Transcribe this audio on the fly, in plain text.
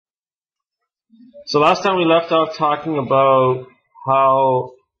So last time we left off talking about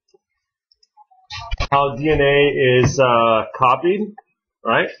how DNA is copied,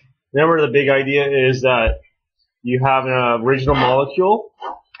 right? Remember the big idea is that you have an original molecule.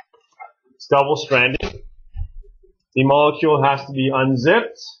 It's double-stranded. The molecule has to be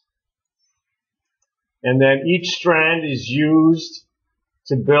unzipped, and then each strand is used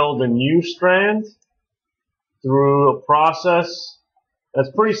to build a new strand through a process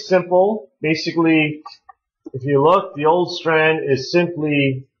that's pretty simple. Basically, if you look, the old strand is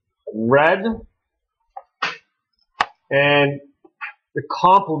simply red, and the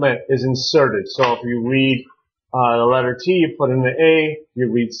complement is inserted. So if you read the letter T, you put in the A. If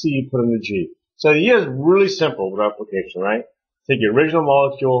you read C, you put in the G. So the idea is really simple with replication, right? Take your original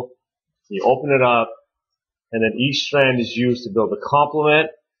molecule, you open it up, and then each strand is used to build a complement,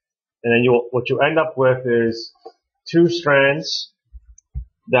 and then what you end up with is two strands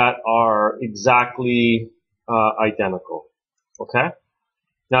that are exactly identical. Okay?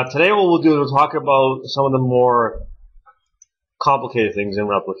 Now today what we'll do is we'll talk about some of the more complicated things in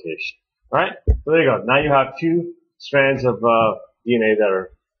replication. Alright? So there you go. Now you have two strands of DNA that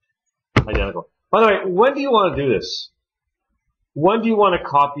are identical. By the way, when do you want to do this? When do you want to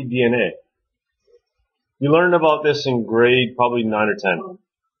copy DNA? You learned about this in grade probably 9 or 10.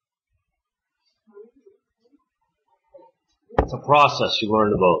 It's a process you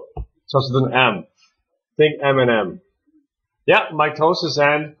learned about. So it's an M. Think M and M. Yeah, mitosis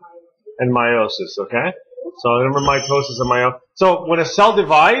and meiosis, okay? So remember mitosis and meiosis. So when a cell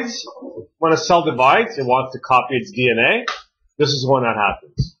divides, it wants to copy its DNA. This is when that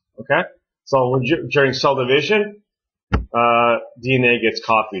happens, okay? So during cell division, DNA gets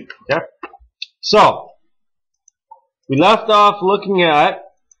copied, okay? So we left off looking at,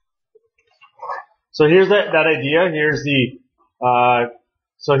 so here's that idea. Here's the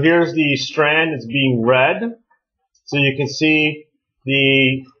strand that's being read. So you can see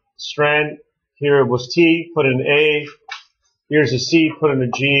the strand here was T, put in A. Here's a C, put in a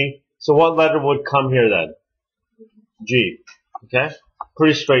G. So what letter would come here then? G. Okay?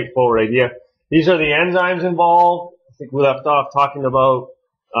 Pretty straightforward idea. These are the enzymes involved. I think we left off talking about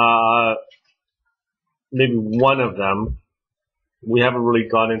maybe one of them. We haven't really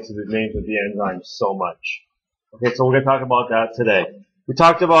gone into the names of the enzymes so much. Okay, so we're going to talk about that today. We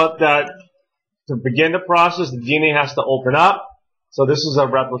talked about that to begin the process, the DNA has to open up. So this is a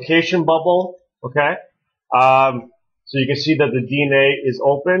replication bubble, okay? So you can see that the DNA is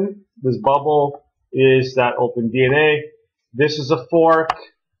open. This bubble is that open DNA. This is a fork.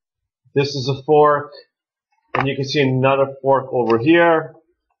 This is a fork. And you can see another fork over here.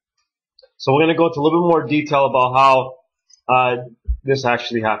 So we're going to go into a little bit more detail about how this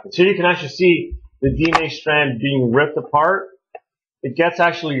actually happens. Here you can actually see the DNA strand being ripped apart. It gets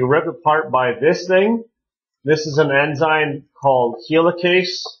actually ripped apart by this thing. This is an enzyme called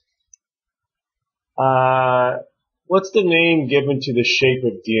helicase. What's the name given to the shape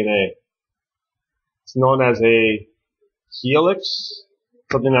of DNA? It's known as a helix,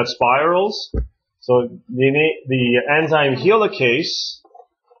 something that spirals. So the enzyme helicase,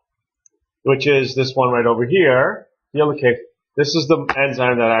 which is this one right over here, helicase, this is the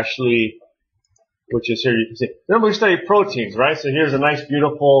enzyme that actually, which is here, you can see. Remember we studied proteins, right? So here's a nice,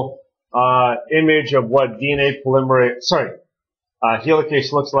 beautiful image of what DNA polymerase,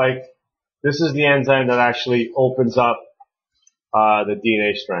 helicase looks like. This is the enzyme that actually opens up the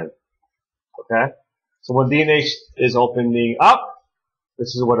DNA strand. Okay? So when DNA is opening up,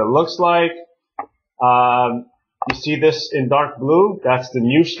 this is what it looks like. You see this in dark blue? That's the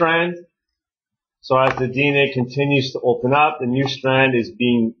new strand. So as the DNA continues to open up, the new strand is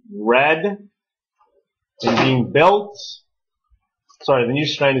being read and being built. Sorry, the new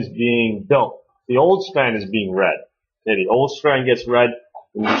strand is being built. The old strand is being read. Okay, the old strand gets read,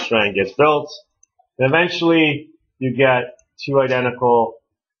 the new strand gets built. And eventually, you get two identical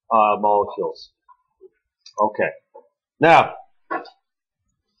molecules. Okay. Now,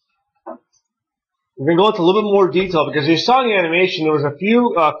 we're going to go into a little bit more detail because you saw in the animation there was a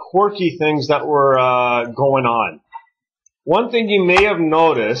few quirky things that were going on. One thing you may have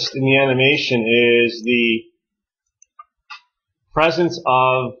noticed in the animation is the presence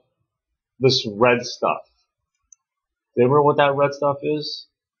of this red stuff. Do you remember what that red stuff is?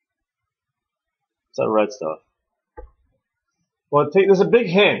 What's that red stuff? Well, there's a big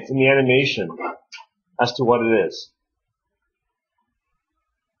hint in the animation as to what it is.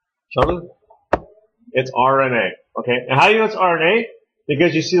 Sheldon? It's RNA. Okay, and how do you know it's RNA?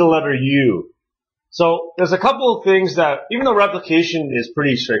 Because you see the letter U. So there's a couple of things that, even though replication is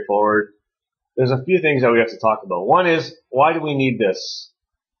pretty straightforward, there's a few things that we have to talk about. One is, why do we need this?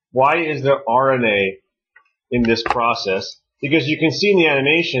 why is there RNA in this process? Because you can see in the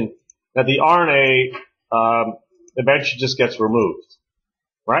animation that the RNA eventually just gets removed,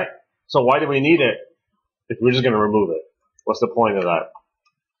 right? So why do we need it if we're just going to remove it? What's the point of that?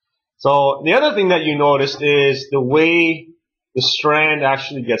 So the other thing that you noticed is the way the strand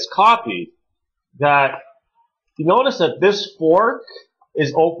actually gets copied. That you notice that this fork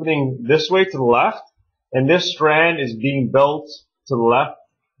is opening this way to the left, and this strand is being built to the left,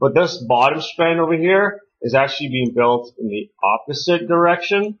 but this bottom strand over here is actually being built in the opposite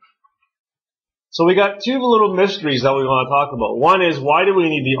direction. So we got two little mysteries that we want to talk about. One is, why do we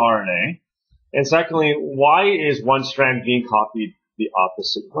need the RNA? And secondly, why is one strand being copied the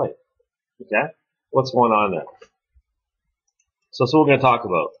opposite way? Okay? What's going on there? So that's what we're going to talk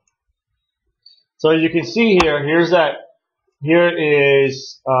about. So you can see here, here is that DNA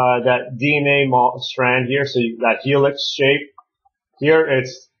strand here, so that helix shape. Here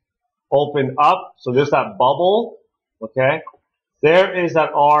it's opened up, so there's that bubble, okay? There is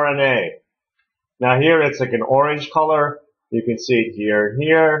that RNA. Now here it's like an orange color. You can see it here,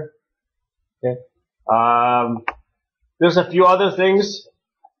 here. Okay. There's a few other things.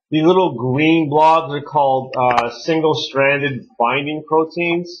 These little green blobs are called single-stranded binding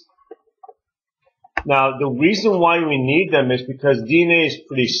proteins. Now the reason why we need them is because DNA is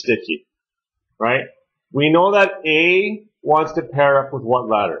pretty sticky, right? We know that A wants to pair up with what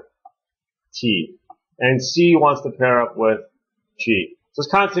letter? T. And C wants to pair up with G. So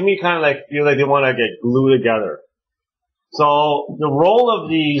it's kind of, to me, kind of like, feel like they want to get glued together. So the role of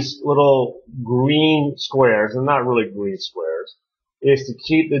these little green squares, and not really green squares, is to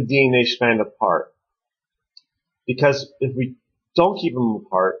keep the DNA strand apart. Because if we don't keep them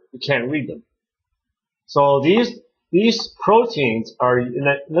apart, we can't read them. So these proteins are,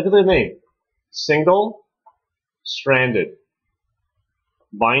 look at the name, single-stranded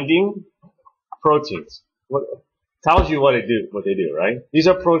binding proteins. What tells you what they do, right? These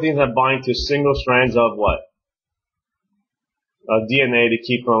are proteins that bind to single strands of what? Of DNA to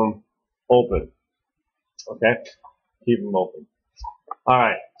keep them open. Okay? Keep them open.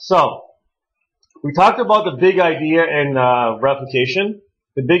 Alright, so we talked about the big idea in replication.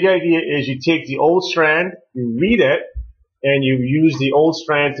 The big idea is you take the old strand, you read it, and you use the old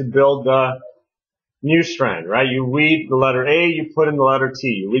strand to build the new strand, right? You read the letter A, you put in the letter T.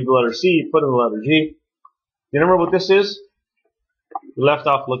 You read the letter C, you put in the letter G. You remember what this is? You left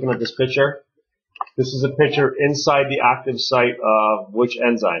off looking at this picture. This is a picture inside the active site of which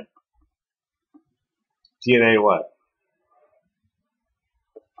enzyme? DNA what?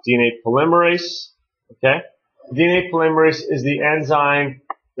 DNA polymerase. Okay? DNA polymerase is the enzyme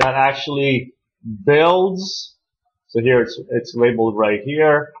that actually builds. So here it's labeled right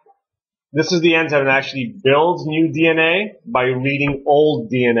here. This is the enzyme that actually builds new DNA by reading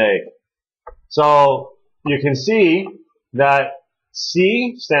old DNA. So you can see that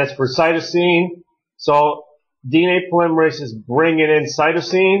C stands for cytosine. So DNA polymerase is bringing in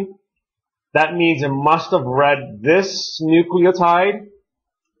cytosine. That means it must have read this nucleotide.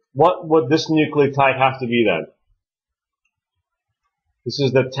 What would this nucleotide have to be then? This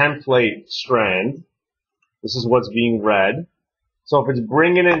is the template strand. This is what's being read. So if it's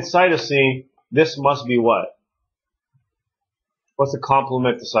bringing in cytosine, this must be what? What's the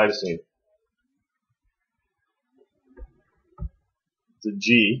complement to cytosine? It's a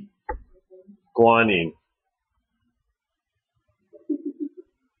G. Guanine.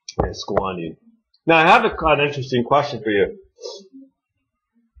 Yes, guanine. Now I have an interesting question for you.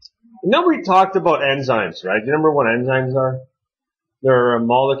 You know we talked about enzymes, right? Do you remember what enzymes are? They're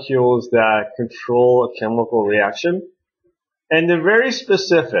molecules that control a chemical reaction. And they're very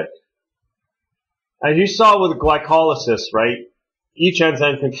specific. As you saw with glycolysis, right? Each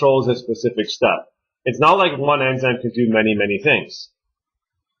enzyme controls a specific step. It's not like one enzyme can do many, many things.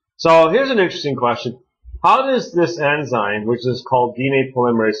 So here's an interesting question. How does this enzyme, which is called DNA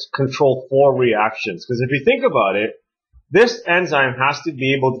polymerase, control 4 reactions? Because if you think about it, this enzyme has to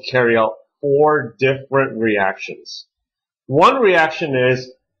be able to carry out 4 different reactions. One reaction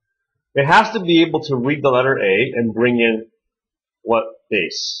is it has to be able to read the letter A and bring in what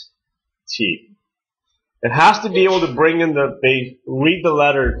base? T. It has to be able to bring in the base, read the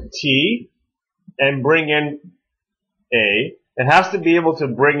letter T and bring in A. It has to be able to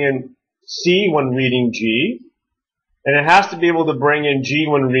bring in C when reading G. And it has to be able to bring in G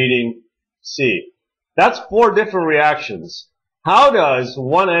when reading C. That's 4 different reactions. How does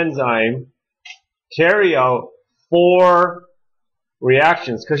one enzyme carry out 4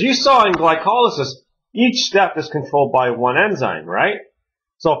 reactions? Because you saw in glycolysis, each step is controlled by one enzyme, right?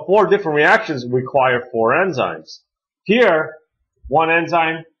 So 4 different reactions require 4 enzymes. Here, one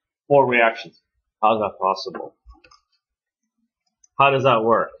enzyme 4 reactions. How is that possible? How does that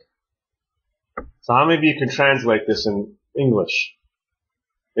work? So how many of you can translate this in English?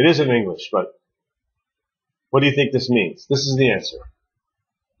 It is in English, but what do you think this means? This is the answer.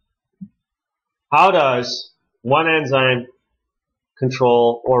 How does one enzyme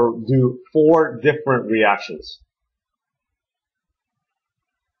control or do 4 different reactions?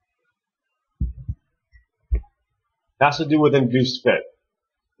 It has to do with induced fit.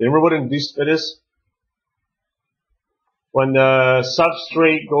 Remember what induced fit is? When the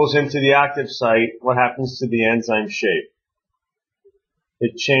substrate goes into the active site, what happens to the enzyme shape?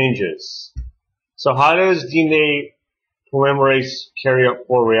 It changes. So how does DNA polymerase carry out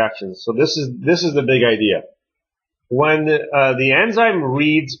 4 reactions? So this is the big idea. When the enzyme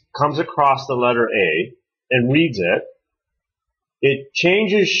comes across the letter A and reads it, it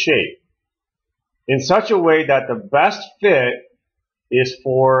changes shape in such a way that the best fit is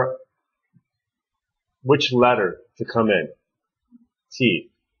for which letter to come in? T.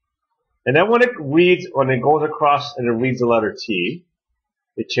 And then when it goes across and it reads the letter T,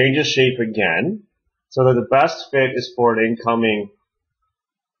 it changes shape again, so that the best fit is for an incoming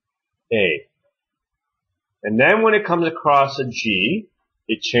A. And then when it comes across a G,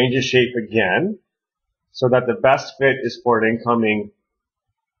 it changes shape again, so that the best fit is for an incoming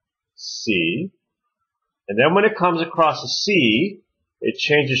C. And then when it comes across a C, it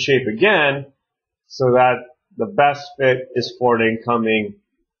changes shape again, so that the best fit is for an incoming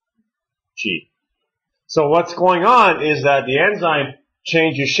G. So what's going on is that the enzyme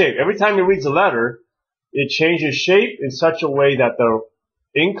changes shape. Every time it reads a letter, it changes shape in such a way that the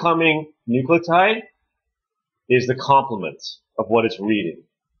incoming nucleotide is the complement of what it's reading.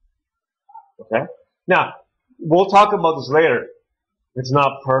 Okay? Now, we'll talk about this later. It's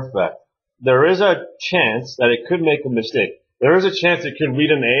not perfect. There is a chance that it could make a mistake. There is a chance it could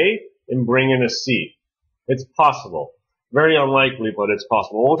read an A and bring in a C. It's possible. Very unlikely, but it's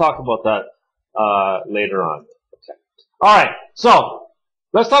possible. We'll talk about that later on. Okay. All right. So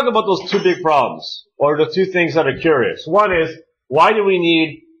let's talk about those 2 big problems, or the 2 things that are curious. One is, why do we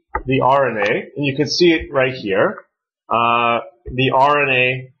need the RNA? And you can see it right here. The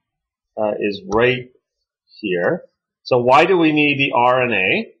RNA is right here. So why do we need the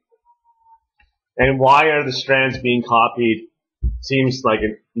RNA? And why are the strands being copied? Seems like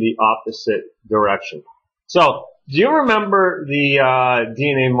in the opposite direction. So, do you remember the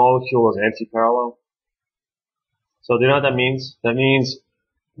DNA molecule is antiparallel? So, do you know what that means? That means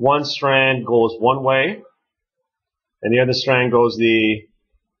one strand goes one way, and the other strand goes the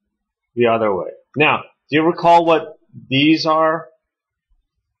other way. Now, do you recall what these are?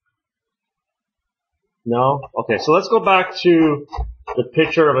 No? Okay, so let's go back to the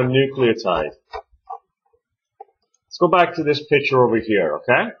picture of a nucleotide. Let's go back to this picture over here,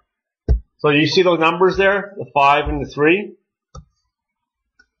 okay? So you see those numbers there? The 5 and the 3?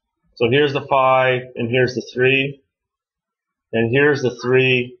 So here's the 5, and here's the 3, and here's the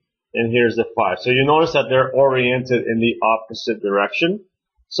 3, and here's the 5. So you notice that they're oriented in the opposite direction.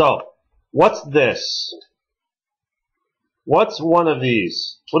 So, what's this? What's one of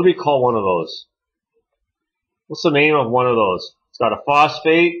these? What do we call one of those? What's the name of one of those? It's got a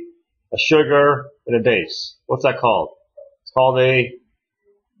phosphate, a sugar, and a base. What's that called? It's called a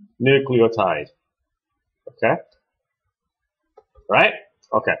nucleotide. Okay? Right?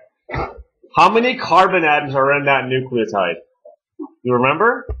 Okay. How many carbon atoms are in that nucleotide? You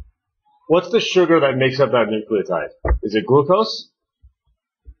remember? What's the sugar that makes up that nucleotide? Is it glucose?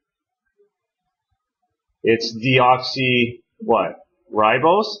 It's deoxy what?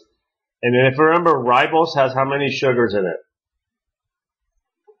 Ribose? And then if you remember, ribose has how many sugars in it?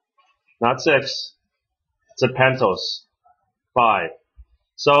 Not 6. It's a pentose. 5.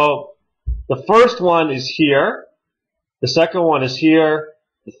 So the first one is here. The second one is here.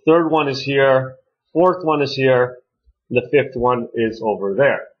 The third one is here. Fourth one is here. The fifth one is over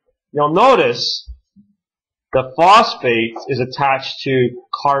there. You'll notice the phosphate is attached to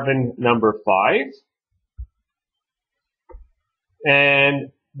carbon number 5.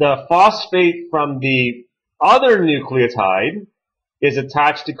 And the phosphate from the other nucleotide is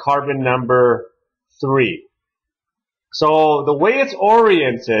attached to carbon number 3. So the way it's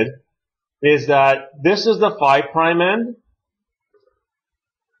oriented is that this is the 5' end,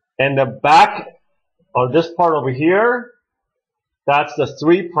 and the back, or this part over here, that's the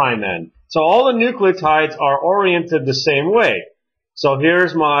 3' end. So all the nucleotides are oriented the same way. So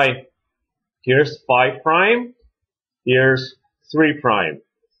here's 5', here's 3',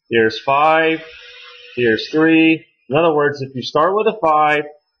 here's 5, here's 3. In other words, if you start with a 5,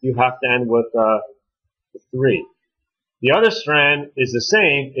 you have to end with a 3. The other strand is the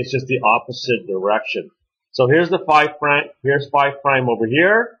same, it's just the opposite direction. So here's the 5 prime, here's 5 prime over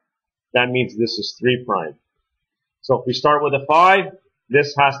here. That means this is 3 prime. So if we start with a 5,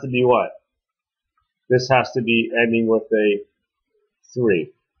 this has to be what? This has to be ending with a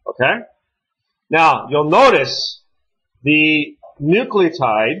 3. Okay? Now, you'll notice the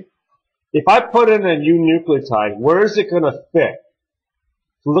nucleotide, if I put in a new nucleotide, where is it going to fit?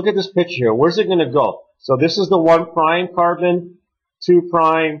 So look at this picture here. Where's it going to go? So this is the 1 prime carbon, 2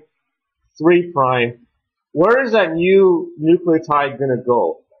 prime, 3 prime. Where is that new nucleotide going to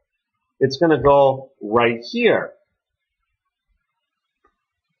go? It's going to go right here.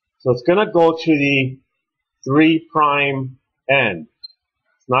 So it's going to go to the 3 prime end.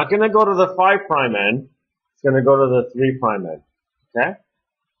 It's not going to go to the 5 prime end. It's going to go to the 3 prime end. Okay?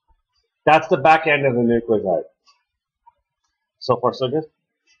 That's the back end of the nucleotide. So far, so good?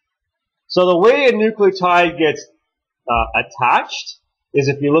 So the way a nucleotide gets attached is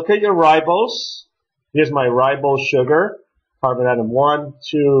if you look at your ribose, here's my ribose sugar, carbon atom 1,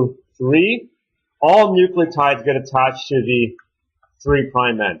 2, 3. All nucleotides get attached to the 3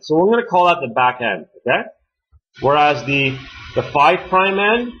 prime end. So we're going to call that the back end, okay? Whereas the 5 prime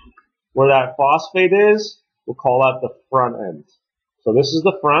end, where that phosphate is, we'll call that the front end. So this is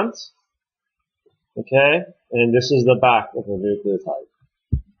the front, okay? And this is the back of the nucleotide.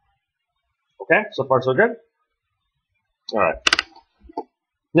 Okay, so far so good? Alright.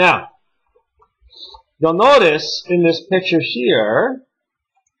 Now, you'll notice in this picture here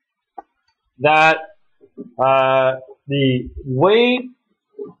that the way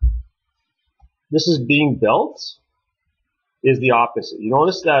this is being built is the opposite. You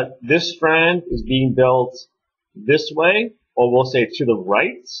notice that this strand is being built this way, or we'll say to the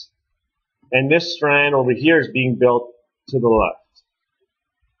right, and this strand over here is being built to the left.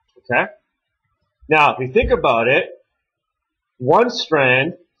 Okay? Now, if you think about it, one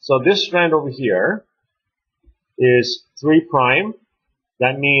strand, so this strand over here is 3 prime.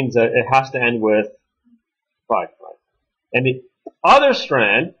 That means that it has to end with 5 prime. And the other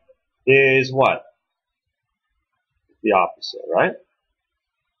strand is what? The opposite, right?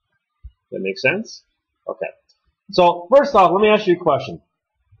 That makes sense? Okay. So, first off, let me ask you a question.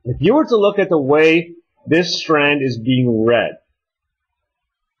 If you were to look at the way this strand is being read,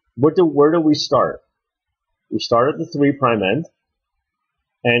 where do we start? We start at the 3 prime end.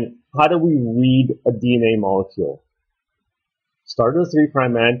 And how do we read a DNA molecule? Start at the 3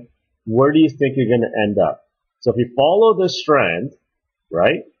 prime end. Where do you think you're going to end up? So if you follow this strand,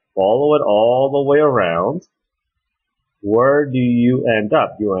 right, follow it all the way around, where do you end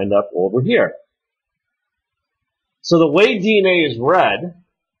up? You end up over here. So the way DNA is read,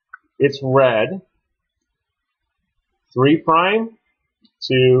 it's read 3 prime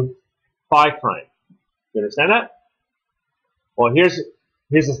to 5 prime. You understand that? Well, here's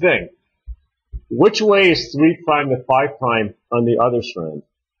the thing. Which way is 3 prime to 5 prime on the other strand?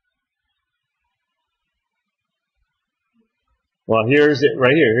 Well, here's it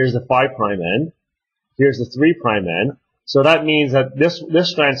right here. Here's the 5 prime end. Here's the 3 prime end. So that means that this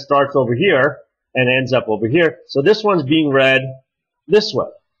strand starts over here and ends up over here. So this one's being read this way.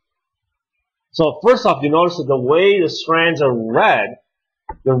 So first off, you notice that the way the strands are read,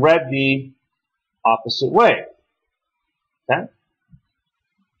 they're read the opposite way. Okay?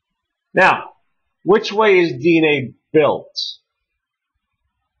 Now, which way is DNA built?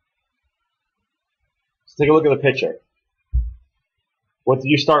 Let's take a look at the picture. What do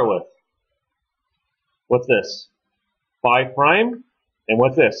you start with? What's this? 5 prime. And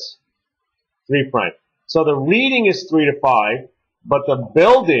what's this? 3 prime. So the reading is 3 to 5, but the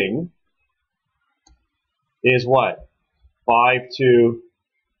building is what? 5 to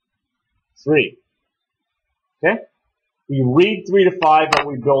 3. Okay? We read 3 to 5, but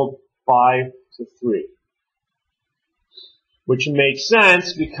we build 5 to 3. Which makes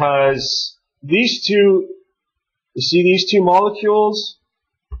sense because these two, you see these two molecules?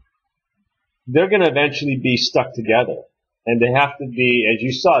 They're going to eventually be stuck together. And they have to be, as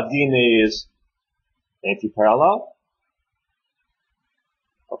you saw, DNA is antiparallel.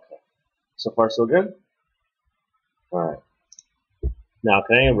 Okay. So far, so good? Alright. Now,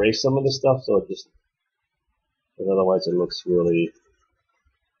 can I erase some of this stuff so it just, because otherwise it looks really,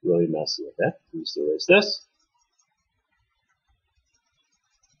 really messy, okay? Just erase this.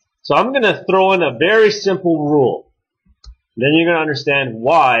 So I'm going to throw in a very simple rule. Then you're going to understand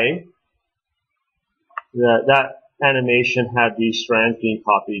why that animation had these strands being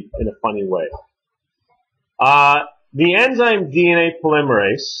copied in a funny way. The enzyme DNA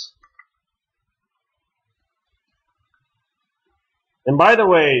polymerase, and by the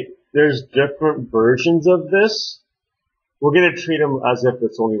way, there's different versions of this. we're going to treat them as if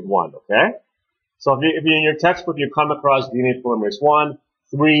it's only one, okay? So if you in your textbook you come across DNA polymerase 1,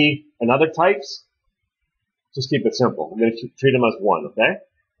 3, and other types, just keep it simple. We're going to treat them as one, okay?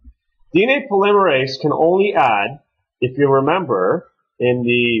 DNA polymerase can only add, if you remember in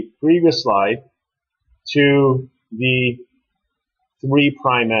the previous slide, to the 3'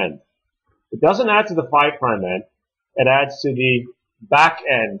 end. It doesn't add to the 5' end. It adds to the back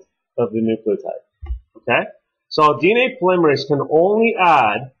end of the nucleotide. Okay? So DNA polymerase can only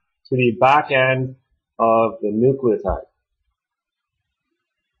add to the back end of the nucleotide.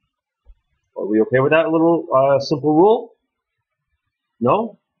 Are we okay with that little simple rule?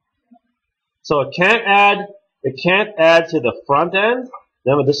 No? So it can't add to the front end.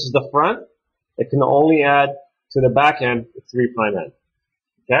 Remember, this is the front. It can only add to the back end, the 3' end.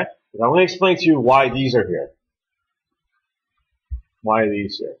 Okay? Now I'm going to explain to you why these are here. Why are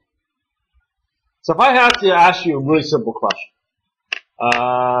these here? So if I have to ask you a really simple question.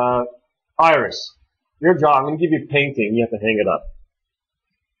 Iris, your job, I'm going to give you a painting. You have to hang it up.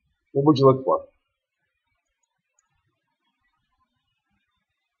 What would you look for?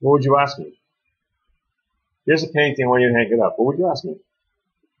 What would you ask me? Here's a painting. I want you to hang it up. What would you ask me?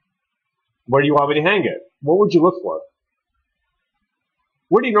 Where do you want me to hang it? What would you look for?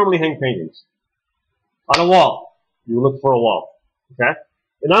 Where do you normally hang paintings? On a wall. You look for a wall. Okay?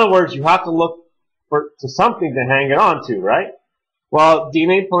 In other words, you have to look to something to hang it onto, right? Well,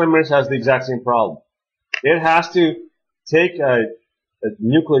 DNA polymerase has the exact same problem. It has to take a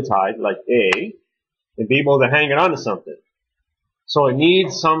nucleotide like A and be able to hang it onto something. So it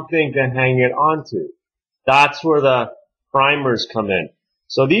needs something to hang it onto. That's where the primers come in.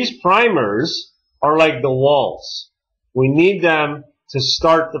 So these primers are like the walls. We need them to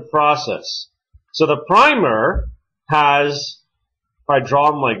start the process. So the primer has, if I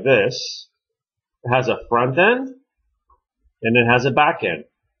draw them like this, it has a front end and it has a back end.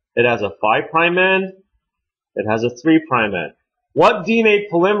 It has a 5' end. It has a 3' end. What DNA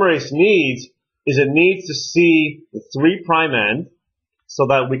polymerase needs is it needs to see the 3' end so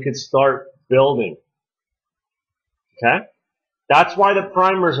that we could start building. Okay? That's why the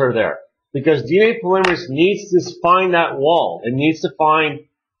primers are there. Because DNA polymerase needs to find that wall. It needs to find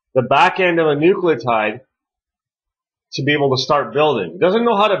the back end of a nucleotide to be able to start building. It doesn't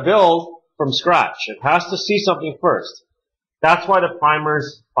know how to build from scratch. It has to see something first. That's why the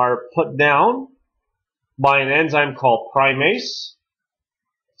primers are put down by an enzyme called primase.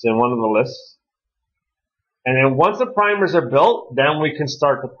 It's in one of the lists. And then once the primers are built, then we can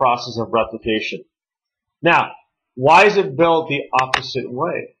start the process of replication. Now, why is it built the opposite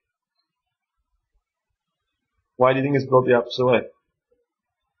way? Why do you think it's built the opposite way?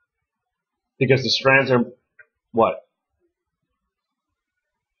 Because the strands are what?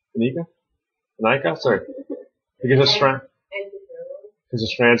 Anika? Sorry. Because the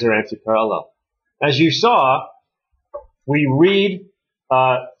strands are anti-parallel. As you saw, we read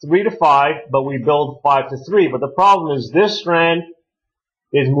 3 to 5, but we build 5 to 3. But the problem is this strand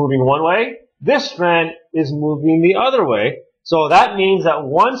is moving one way. This strand is moving the other way. So that means that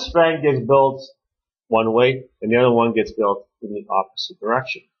one strand gets built one way and the other one gets built in the opposite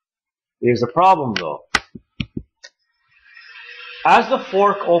direction. Here's the problem though. As the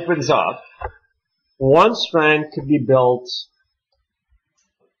fork opens up, one strand could be built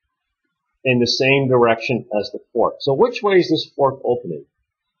in the same direction as the fork. So which way is this fork opening?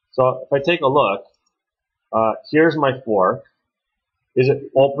 So if I take a look, here's my fork. Is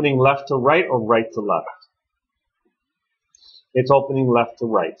it opening left to right or right to left? It's opening left to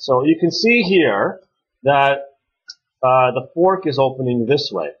right. So you can see here that the fork is opening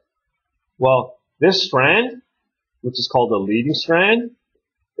this way. Well, this strand, which is called the leading strand,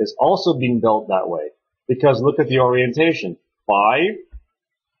 is also being built that way. Because look at the orientation. 5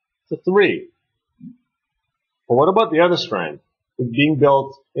 to 3. But what about the other strand? It's being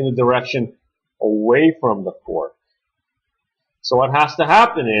built in the direction away from the fork. So what has to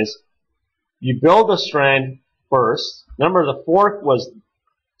happen is you build a strand first. Remember, the fork was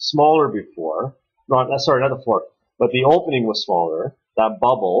smaller before. Sorry, not the fork, but the opening was smaller, that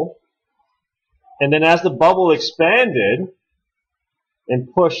bubble. And then as the bubble expanded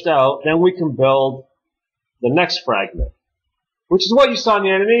and pushed out, then we can build the next fragment, which is what you saw in the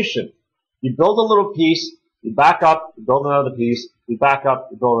animation. You build a little piece, you back up, you build another piece, you back up,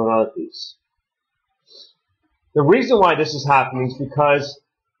 you build another piece. The reason why this is happening is because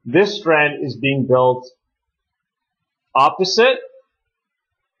this strand is being built opposite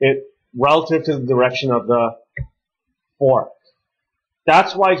relative to the direction of the fork.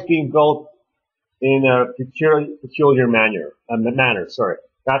 That's why it's being built in a peculiar manner.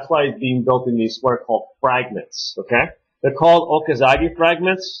 That's why it's being built in these what are called fragments. Okay. They're called Okazaki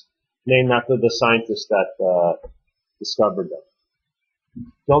fragments, named after the scientist that discovered them.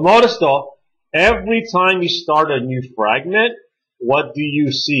 You'll notice though, every time you start a new fragment, what do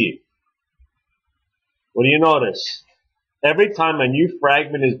you see? What do you notice? Every time a new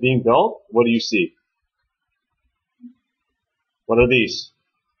fragment is being built, what do you see? What are these?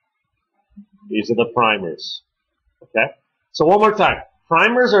 These are the primers. Okay? So one more time.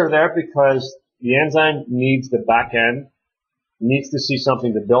 Primers are there because the enzyme needs the back end, needs to see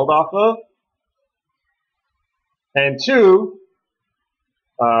something to build off of. And two,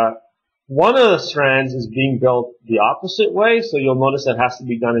 one of the strands is being built the opposite way, so you'll notice that has to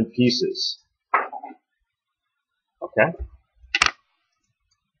be done in pieces. Okay?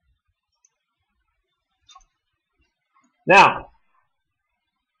 Now,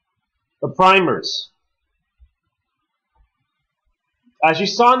 the primers. As you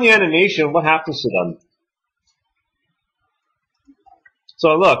saw in the animation, what happens to them?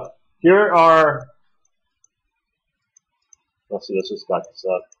 So look, here are, let's see, let's just back this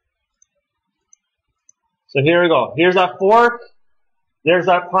up. So here we go. Here's that fork. There's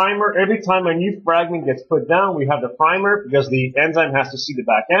that primer. Every time a new fragment gets put down, we have the primer because the enzyme has to see the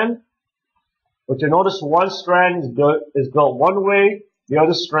back end. But you notice one strand is built one way, the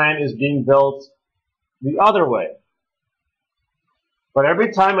other strand is being built the other way. But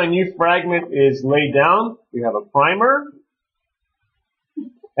every time a new fragment is laid down, we have a primer.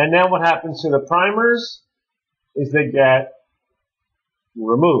 And then what happens to the primers is they get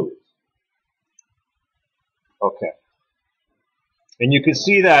removed. Okay. And you can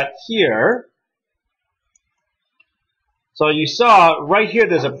see that here. So you saw right here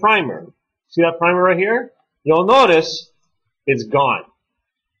there's a primer. See that primer right here? You'll notice it's gone.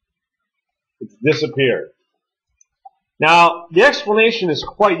 It's disappeared. Now, the explanation is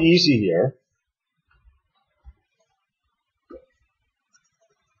quite easy here.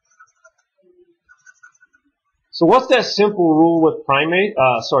 So what's that simple rule with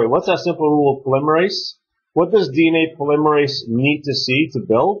what's that simple rule of polymerase? What does DNA polymerase need to see to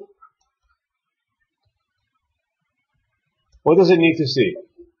build? What does it need to see? It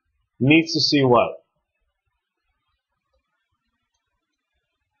needs to see what?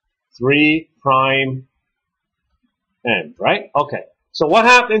 3' end, right? Okay. So what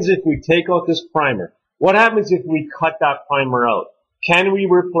happens if we take out this primer? What happens if we cut that primer out? Can we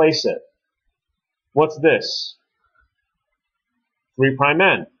replace it? What's this? 3'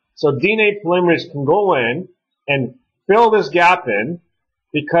 end. So DNA polymerase can go in and fill this gap in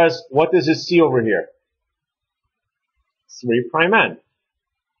because what does it see over here? 3' end.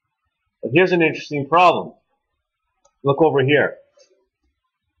 But here's an interesting problem. Look over here.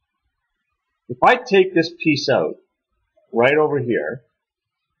 If I take this piece out, right over here,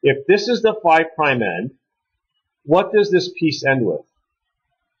 if this is the 5' end, what does this piece end with?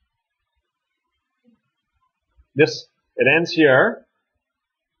 It ends here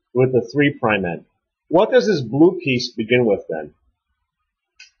with the 3' end. What does this blue piece begin with then?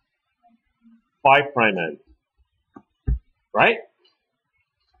 5' end. Right?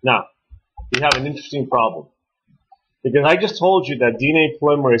 Now, we have an interesting problem. Because I just told you that DNA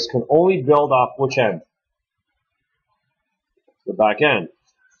polymerase can only build off which end? The back end.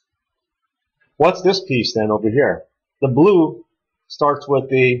 What's this piece then over here? The blue starts with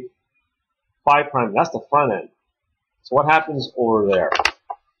the 5'. That's the front end. So what happens over there?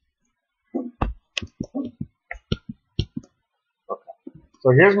 Okay.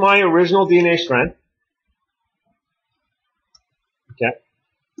 So here's my original DNA strand. Okay.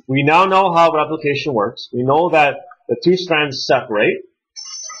 We now know how replication works. We know that the two strands separate.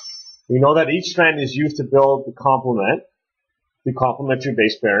 We know that each strand is used to build the complement, the complementary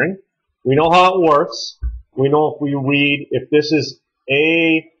base pairing. We know how it works. We know if we read, if this is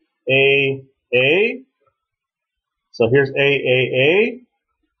A, so here's A,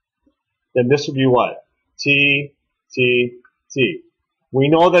 then this would be what? T. We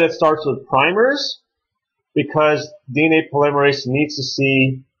know that it starts with primers because DNA polymerase needs to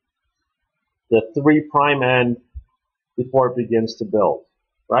see the 3' end before it begins to build,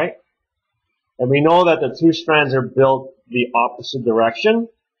 right? And we know that the two strands are built the opposite direction,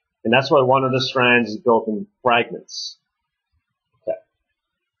 and that's why one of the strands is built in fragments. Okay.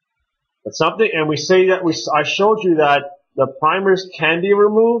 That's something, and we say that I showed you that the primers can be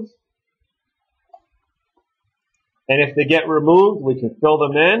removed, and if they get removed, we can fill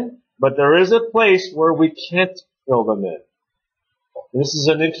them in, but there is a place where we can't fill them in. This is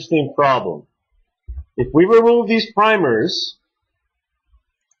an interesting problem. If we remove these primers,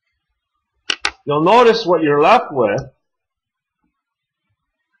 you'll notice what you're left with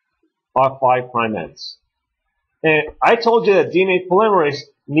are 5' ends. And I told you that DNA polymerase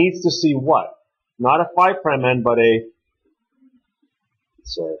needs to see what? Not a 5' end, but a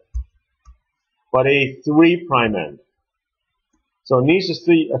 3' end. So it needs to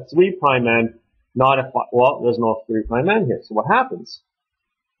see a 3' end, not a 5. Well, there's no 3' end here. So what happens?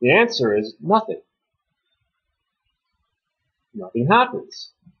 The answer is nothing. Nothing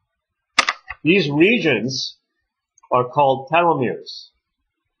happens. These regions are called telomeres.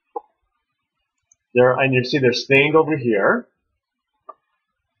 And you see they're stained over here.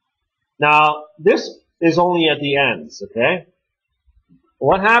 Now, this is only at the ends, okay?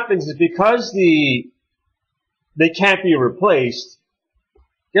 What happens is because they can't be replaced,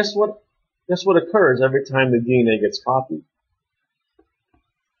 guess what occurs every time the DNA gets copied?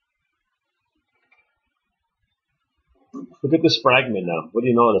 Look at this fragment now. What do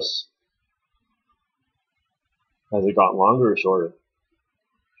you notice? Has it gotten longer or shorter?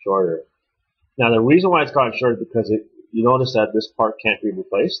 Shorter. Now, the reason why it's gotten shorter is because you notice that this part can't be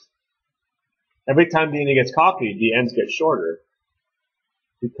replaced. Every time DNA gets copied, the ends get shorter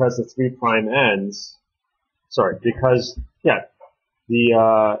because the 3' ends,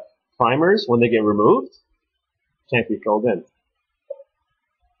 the primers, when they get removed, can't be filled in.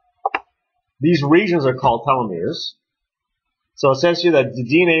 These regions are called telomeres. So it says here that the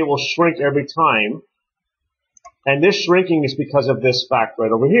DNA will shrink every time, and this shrinking is because of this fact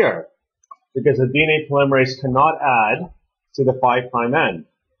right over here, because the DNA polymerase cannot add to the 5' end.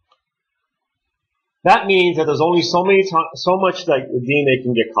 That means that there's only so much that the DNA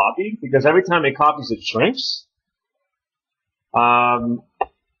can get copied, because every time it copies, it shrinks. Now,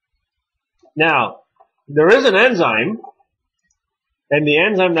 there is an enzyme, and the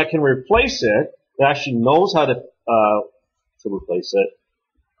enzyme that can replace it, that actually knows how to replace it,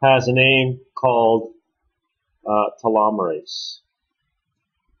 has a name called telomerase.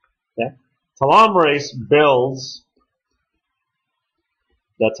 Okay? Telomerase builds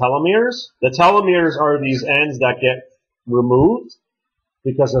the telomeres. The telomeres are these ends that get removed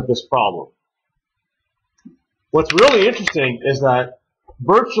because of this problem. What's really interesting is that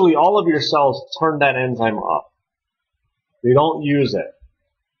virtually all of your cells turn that enzyme off. They don't use it.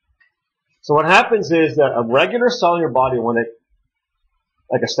 So what happens is that a regular cell in your body,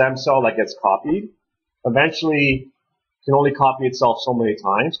 like a stem cell that gets copied, eventually can only copy itself so many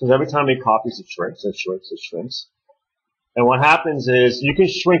times, because every time it copies, it shrinks, it shrinks, it shrinks. And what happens is you can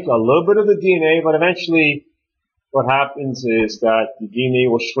shrink a little bit of the DNA, but eventually what happens is that the DNA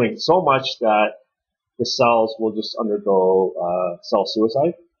will shrink so much that the cells will just undergo cell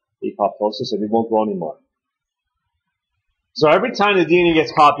suicide, apoptosis, and it won't grow anymore. So every time the DNA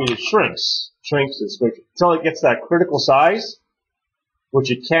gets copied, it shrinks, until it gets that critical size, which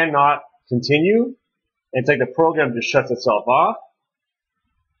it cannot continue, and it's like the program just shuts itself off.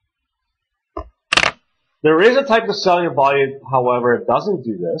 There is a type of cell in your body, however, it doesn't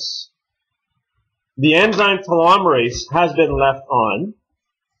do this. The enzyme telomerase has been left on.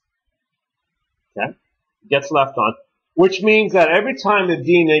 Okay? It gets left on, which means that every time the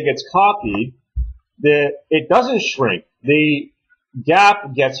DNA gets copied, it doesn't shrink. The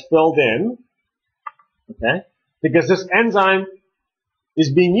gap gets filled in, okay? Because this enzyme is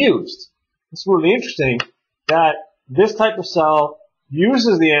being used. It's really interesting that this type of cell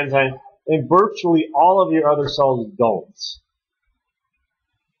uses the enzyme and virtually all of your other cells don't.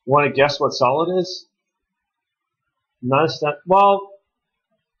 Want to guess what cell it is? Not a stem. Well,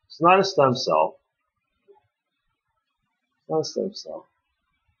 it's not a stem cell. It's not a stem cell.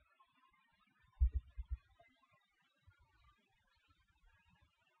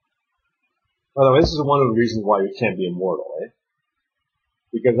 By the way, this is one of the reasons why you can't be immortal, eh?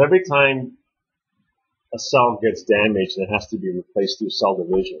 Because every time a cell gets damaged and it has to be replaced through cell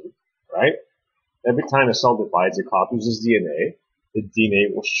division, right? Every time a cell divides, it copies its DNA. The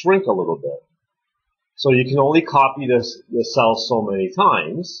DNA will shrink a little bit. So you can only copy the cell so many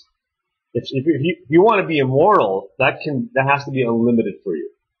times. If you want to be immortal, that has to be unlimited for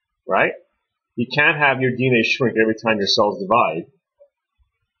you, right? You can't have your DNA shrink every time your cells divide.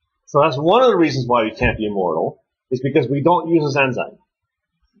 So that's one of the reasons why we can't be immortal, is because we don't use this enzyme.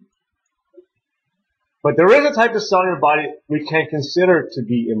 But there is a type of cell in your body we can consider to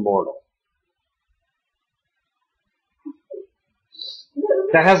be immortal.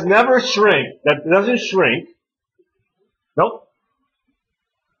 That has never that doesn't shrink. Nope.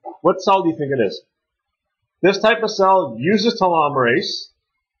 What cell do you think it is? This type of cell uses telomerase,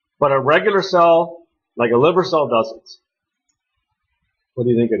 but a regular cell, like a liver cell, doesn't. What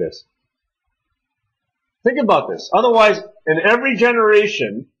do you think it is? Think about this. Otherwise, in every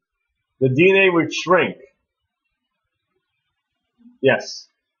generation, the DNA would shrink. Yes.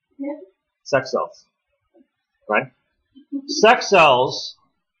 Sex cells. right? Sex cells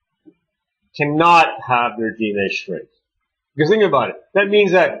cannot have their DNA shrink. Because think about it. That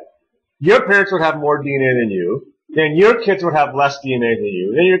means that your parents would have more DNA than you, then your kids would have less DNA than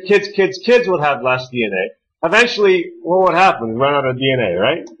you, then your kids would have less DNA. Eventually, what would happen? We run out of DNA,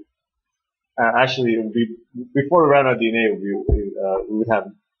 right? Actually, it would be, before we ran out of DNA, we would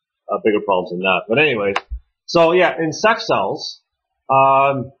have bigger problems than that. But anyways, so yeah, in sex cells,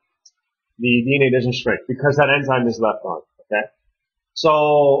 the DNA doesn't shrink because that enzyme is left on. Okay.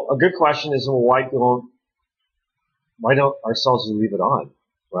 So a good question is, well, why don't our cells just leave it on,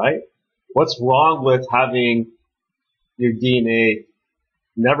 right? What's wrong with having your DNA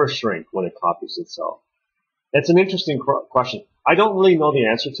never shrink when it copies itself? It's an interesting question. I don't really know the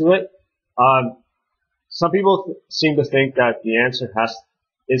answer to it. Some people seem to think that the answer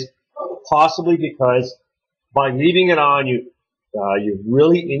is possibly because by leaving it on, you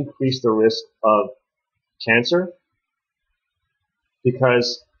really increase the risk of cancer,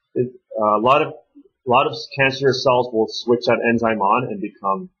 because a lot of cancerous cells will switch that enzyme on and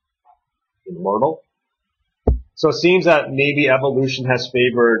become immortal. So it seems that maybe evolution has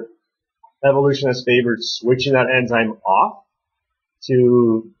favored switching that enzyme off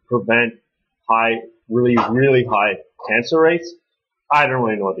to prevent really, really high cancer rates. I don't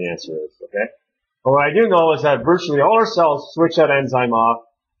really know what the answer is, okay? But what I do know is that virtually all our cells switch that enzyme off,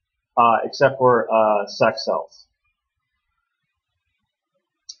 except for sex cells.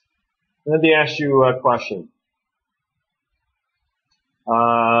 And then they ask you a question.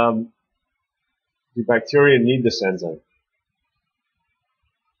 Do bacteria need this enzyme?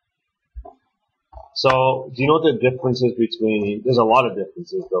 So, do you know what the differences between, there's a lot of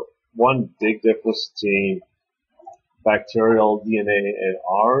differences, but one big difference between bacterial DNA and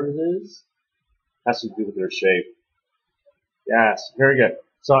ours has to do with their shape. Yes, very good.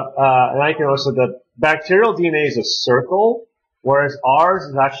 So, and I can also, the bacterial DNA is a circle, whereas ours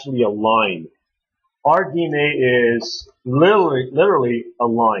is actually a line. Our DNA is literally a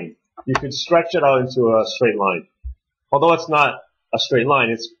line. You can stretch it out into a straight line. Although it's not a straight line,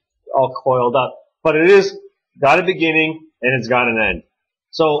 it's all coiled up. But it is got a beginning and it's got an end.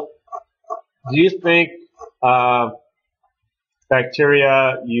 So, do you think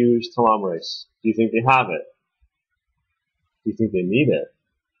bacteria use telomerase? Do you think they have it? Do you think they need it?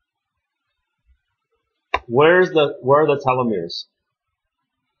 Where are the telomeres?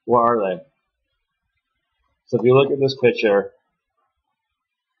 Where are they? So if you look at this picture,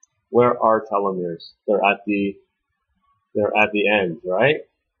 where are telomeres? They're at the end, right?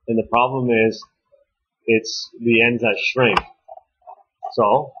 And the problem is, it's the ends that shrink.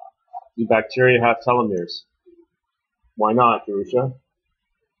 So, do bacteria have telomeres? Why not, Jerusha?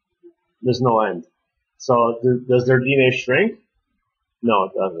 There's no end. So, does their DNA shrink? No,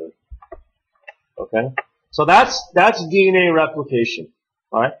 it doesn't. Okay? So that's DNA replication.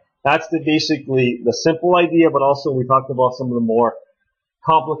 Alright? That's basically the simple idea, but also we talked about some of the more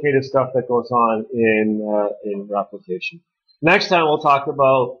complicated stuff that goes on in replication. Next time we'll talk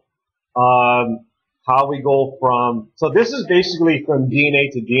about how we go from, so this is basically from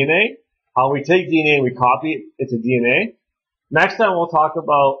DNA to DNA, how we take DNA and we copy it to DNA. Next time we'll talk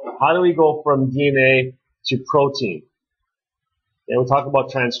about how do we go from DNA to protein. And we'll talk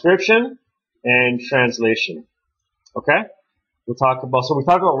about transcription and translation. Okay? We talk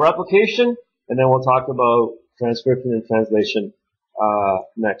about replication, and then we'll talk about transcription and translation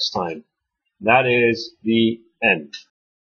next time. That is the end.